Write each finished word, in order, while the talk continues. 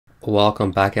Welcome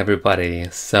back, everybody.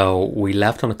 So we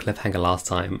left on a cliffhanger last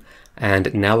time,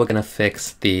 and now we're going to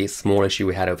fix the small issue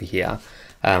we had over here.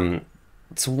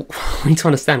 So we need to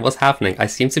understand what's happening. I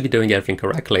seem to be doing everything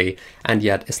correctly, and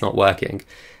yet it's not working.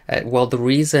 Well, the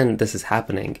reason this is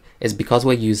happening is because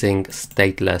we're using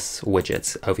stateless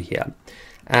widgets over here.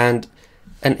 And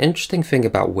an interesting thing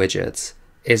about widgets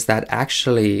is that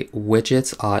actually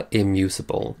widgets are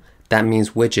immutable. That means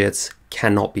widgets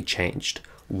cannot be changed.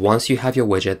 Once you have your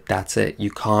widget, that's it. You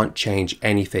can't change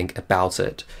anything about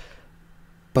it.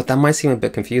 But that might seem a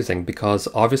bit confusing because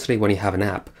obviously when you have an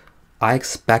app, I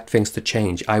expect things to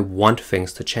change. I want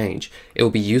things to change. It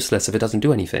will be useless if it doesn't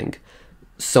do anything.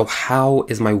 So how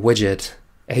is my widget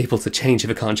able to change if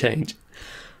it can't change?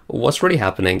 What's really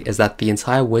happening is that the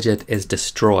entire widget is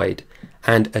destroyed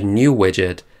and a new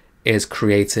widget is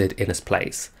created in its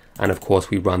place. And of course,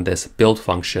 we run this build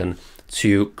function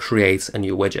to create a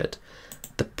new widget.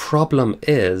 The problem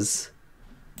is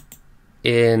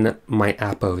in my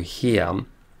app over here,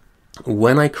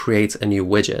 when I create a new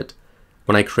widget,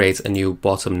 when I create a new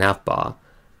bottom navbar,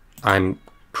 I'm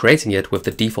creating it with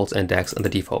the default index and the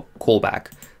default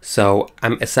callback. So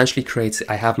I'm essentially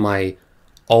I have my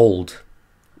old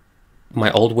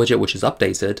widget, which is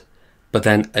updated, but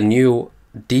then a new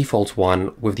default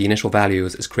one with the initial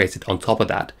values is created on top of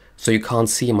that. So you can't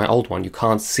see my old one. You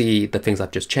can't see the things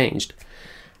I've just changed.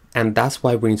 And that's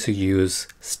why we need to use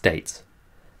state.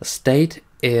 State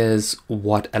is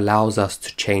what allows us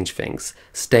to change things.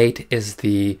 State is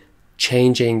the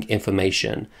changing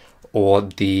information or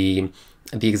the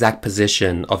exact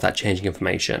position of that changing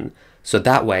information. So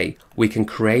that way we can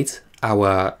create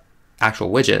our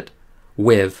actual widget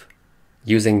with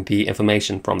using the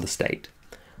information from the state.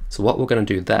 So what we're going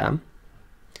to do there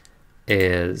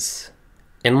is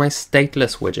in my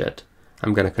stateless widget,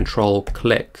 I'm going to control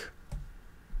click.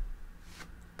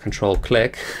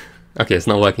 Okay, it's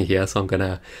not working here, so I'm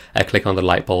gonna click on the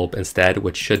light bulb instead,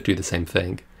 which should do the same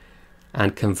thing,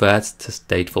 and convert to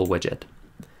stateful widget.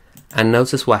 And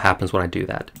notice what happens when I do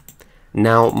that.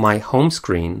 Now my home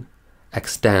screen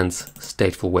extends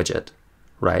stateful widget,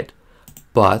 right?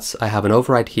 But I have an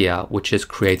override here, which is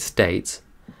create state,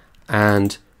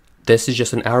 and this is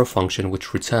just an arrow function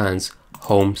which returns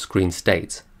home screen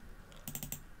state.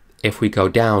 If we go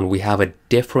down, we have a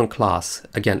different class.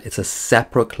 Again, it's a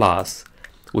separate class,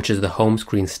 which is the home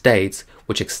screen state,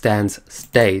 which extends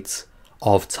states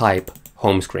of type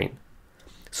home screen.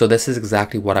 So this is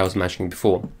exactly what I was mentioning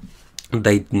before.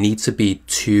 They need to be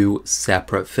two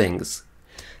separate things.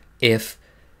 If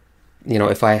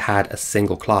I had a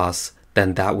single class,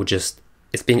 then that would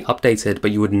it's being updated, but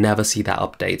you would never see that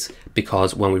update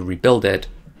because when we rebuild it,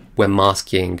 we're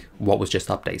masking what was just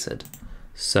updated.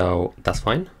 So that's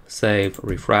fine. Save,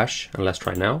 refresh, and let's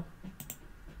try now.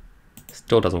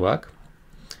 Still doesn't work.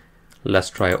 Let's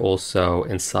try also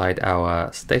inside our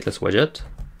stateless widget.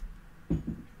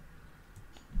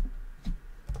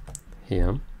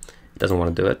 Here, it doesn't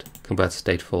want to do it. Convert to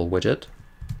stateful widget.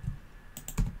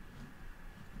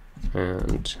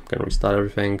 And I'm going to restart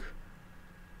everything.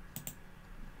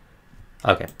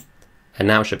 Okay, and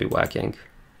now it should be working.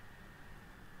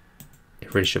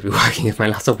 It really should be working if my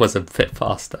laptop was a bit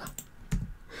faster.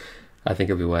 I think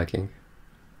it'll be working.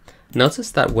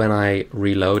 Notice that when I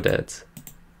reload it,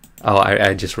 oh,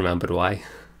 I just remembered why.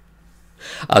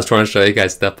 I was trying to show you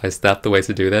guys step by step the way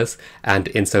to do this, and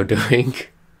in so doing,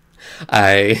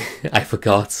 I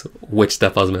forgot which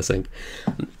step I was missing.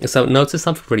 So notice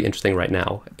something really interesting right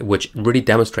now, which really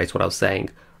demonstrates what I was saying.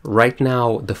 Right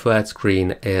now, the third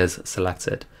screen is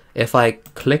selected. If I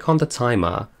click on the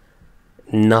timer,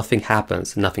 nothing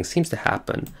happens, nothing seems to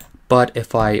happen. But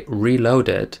if I reload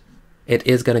it, it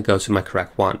is going to go to my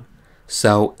correct one.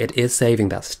 So it is saving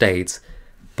that state,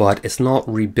 but it's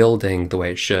not rebuilding the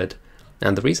way it should.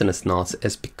 And the reason it's not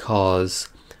is because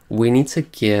we need to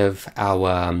give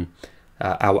our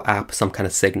app some kind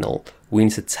of signal. We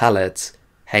need to tell it,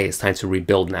 hey, it's time to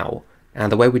rebuild now.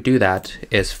 And the way we do that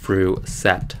is through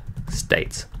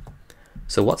Setstate.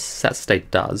 So what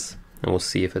Setstate does, and we'll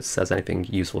see if it says anything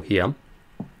useful here,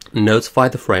 notify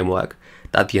the framework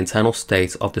that the internal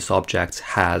state of this object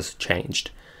has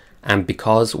changed. And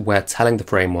because we're telling the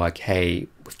framework, hey,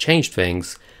 we've changed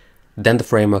things, then the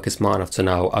framework is smart enough to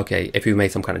know, okay, if we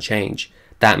made some kind of change,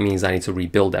 that means I need to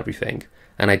rebuild everything.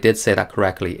 And I did say that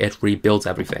correctly, it rebuilds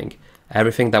everything.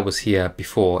 Everything that was here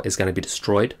before is going to be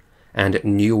destroyed, and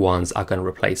new ones are going to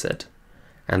replace it.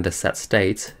 And the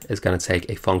Setstate is going to take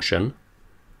a function,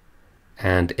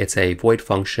 and it's a void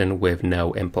function with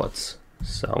no inputs.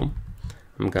 So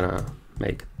I'm going to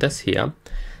make this here.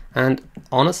 And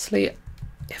honestly,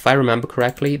 if I remember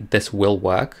correctly, this will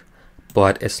work,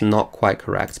 but it's not quite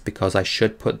correct because I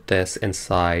should put this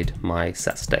inside my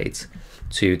Setstate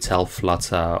to tell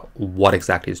Flutter what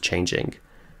exactly is changing.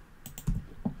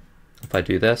 If I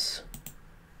do this,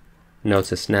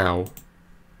 notice now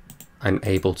I'm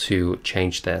able to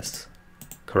change this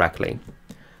correctly.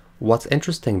 What's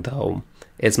interesting though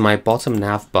is my bottom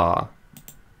navbar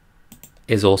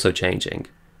is also changing.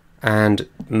 And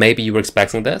maybe you were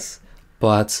expecting this,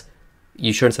 but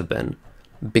you shouldn't have been,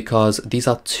 because these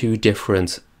are two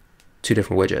different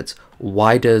widgets.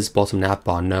 Why does bottom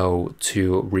navbar know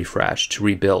to refresh, to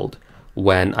rebuild,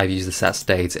 when I've used the set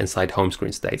state inside home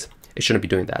screen state? It shouldn't be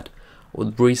doing that. Well,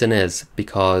 the reason is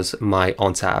because my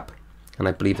on tap, and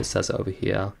I believe it says it over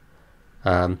here,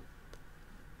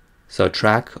 so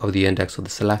track of the index of the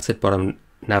selected bottom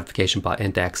navigation bar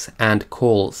index and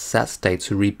call Setstate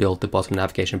to rebuild the bottom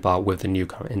navigation bar with the new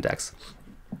current index.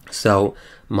 So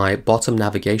my bottom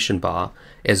navigation bar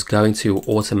is going to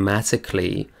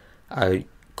automatically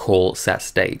call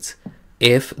Setstate.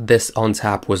 If this on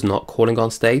tap was not calling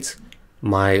on state,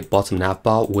 my bottom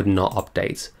navbar would not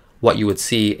update. What you would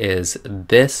see is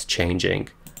this changing,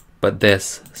 but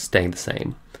this staying the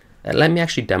same. Let me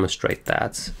actually demonstrate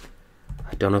that.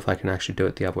 I don't know if I can actually do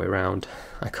it the other way around.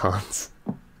 I can't.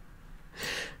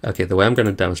 Okay, the way I'm going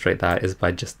to demonstrate that is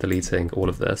by just deleting all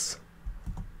of this.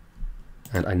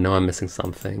 And I know I'm missing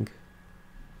something.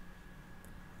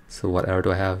 So what error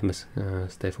do I have?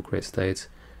 Stateful create state.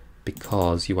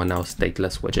 Because you are now a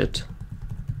stateless widget.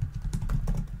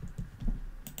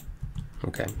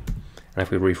 Okay. And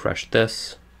if we refresh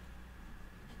this,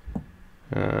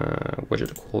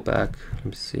 widget callback, let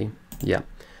me see. Yeah.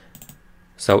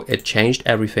 So it changed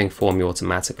everything for me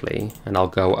automatically, and I'll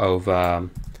go over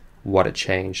what it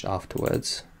changed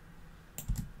afterwards.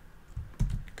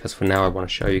 Because for now I want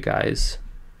to show you guys.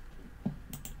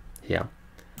 Yeah.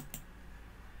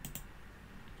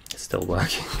 It's still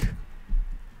working.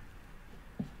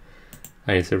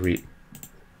 I need to read.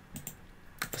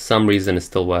 For some reason it's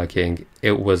still working.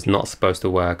 It was not supposed to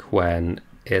work when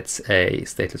it's a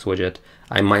stateless widget.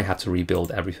 I might have to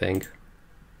rebuild everything.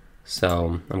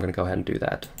 So I'm going to go ahead and do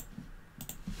that.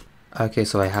 Okay,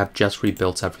 so I have just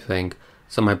rebuilt everything.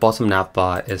 So my bottom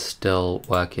navbar is still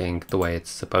working the way it's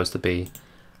supposed to be.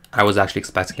 I was actually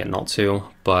expecting it not to,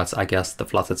 but I guess the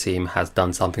Flutter team has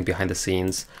done something behind the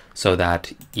scenes so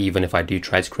that even if I do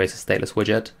try to create a stateless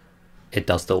widget, it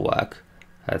does still work.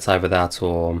 It's either that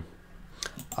or...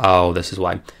 oh, this is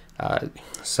why.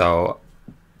 So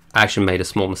I actually made a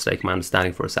small mistake in my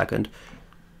understanding for a second.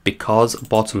 Because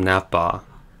bottom navbar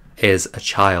is a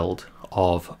child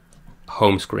of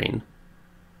home screen,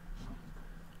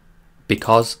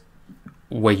 because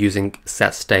we're using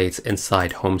Setstate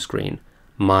inside home screen,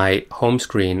 my home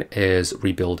screen is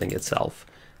rebuilding itself,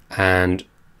 and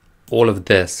all of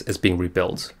this is being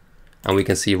rebuilt. And we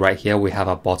can see right here we have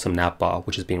our bottom navbar,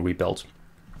 which is being rebuilt.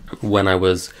 When I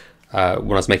was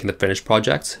making the finished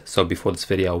project, so before this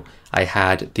video, I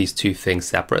had these two things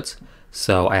separate.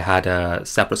 So I had a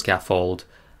separate scaffold,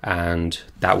 and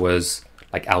that was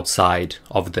like outside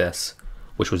of this,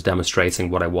 which was demonstrating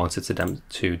what I wanted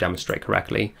to demonstrate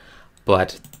correctly.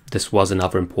 But this was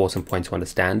another important point to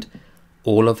understand.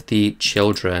 All of the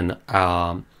children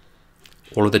of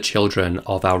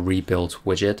our rebuilt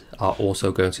widget are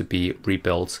also going to be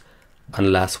rebuilt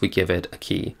unless we give it a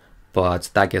key. But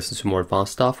that gets into more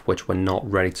advanced stuff, which we're not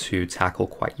ready to tackle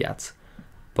quite yet.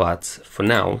 But for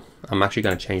now, I'm actually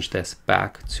going to change this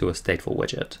back to a stateful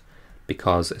widget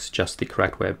because it's just the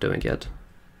correct way of doing it.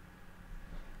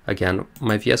 Again,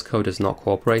 my VS Code is not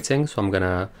cooperating, so I'm going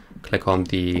to click on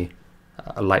the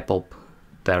light bulb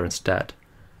there instead.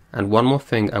 And one more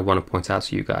thing I want to point out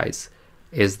to you guys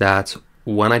is that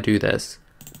when I do this,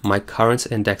 my current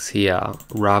index here,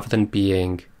 rather than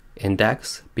being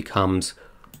index, becomes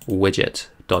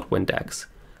widget.windex,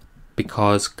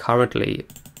 because currently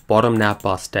bottom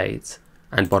navbar state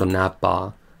and bottom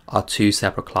navbar are two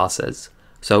separate classes.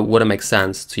 So would it make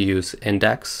sense to use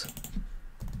index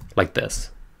like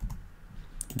this?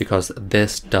 Because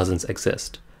this doesn't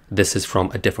exist. This is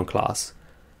from a different class.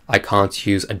 I can't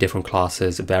use a different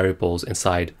class's variables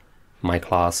inside my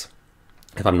class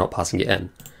if I'm not passing it in.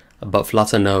 But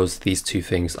Flutter knows these two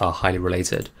things are highly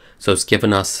related. So it's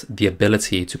given us the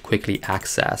ability to quickly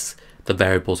access the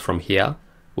variables from here,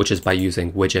 which is by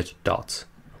using widget dot.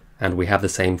 And we have the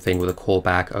same thing with a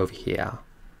callback over here.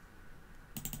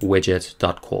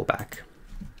 Widget.callback.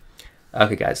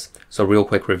 Okay guys, so real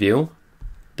quick review.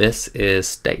 This is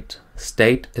state.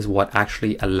 State is what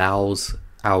actually allows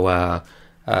our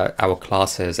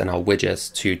classes and our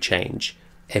widgets to change.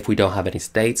 if we don't have any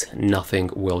state, nothing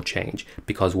will change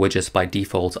because widgets by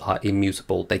default are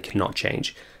immutable. They cannot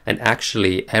change. And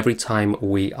actually, every time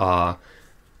we are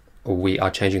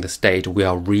changing the state, we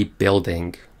are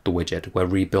rebuilding the widget. We're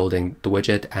rebuilding the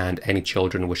widget and any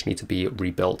children which need to be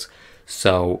rebuilt.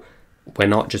 So we're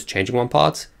not just changing one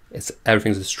part, it's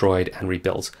everything's destroyed and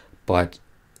rebuilt, but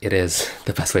it is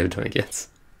the best way of doing it.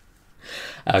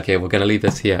 Okay, we're going to leave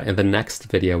this here. In the next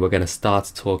video, we're going to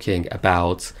start talking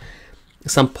about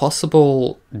some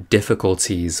possible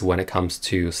difficulties when it comes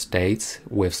to state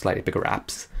with slightly bigger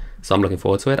apps. So I'm looking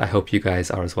forward to it. I hope you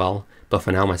guys are as well. But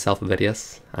for now, myself and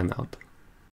Vidius, I'm out.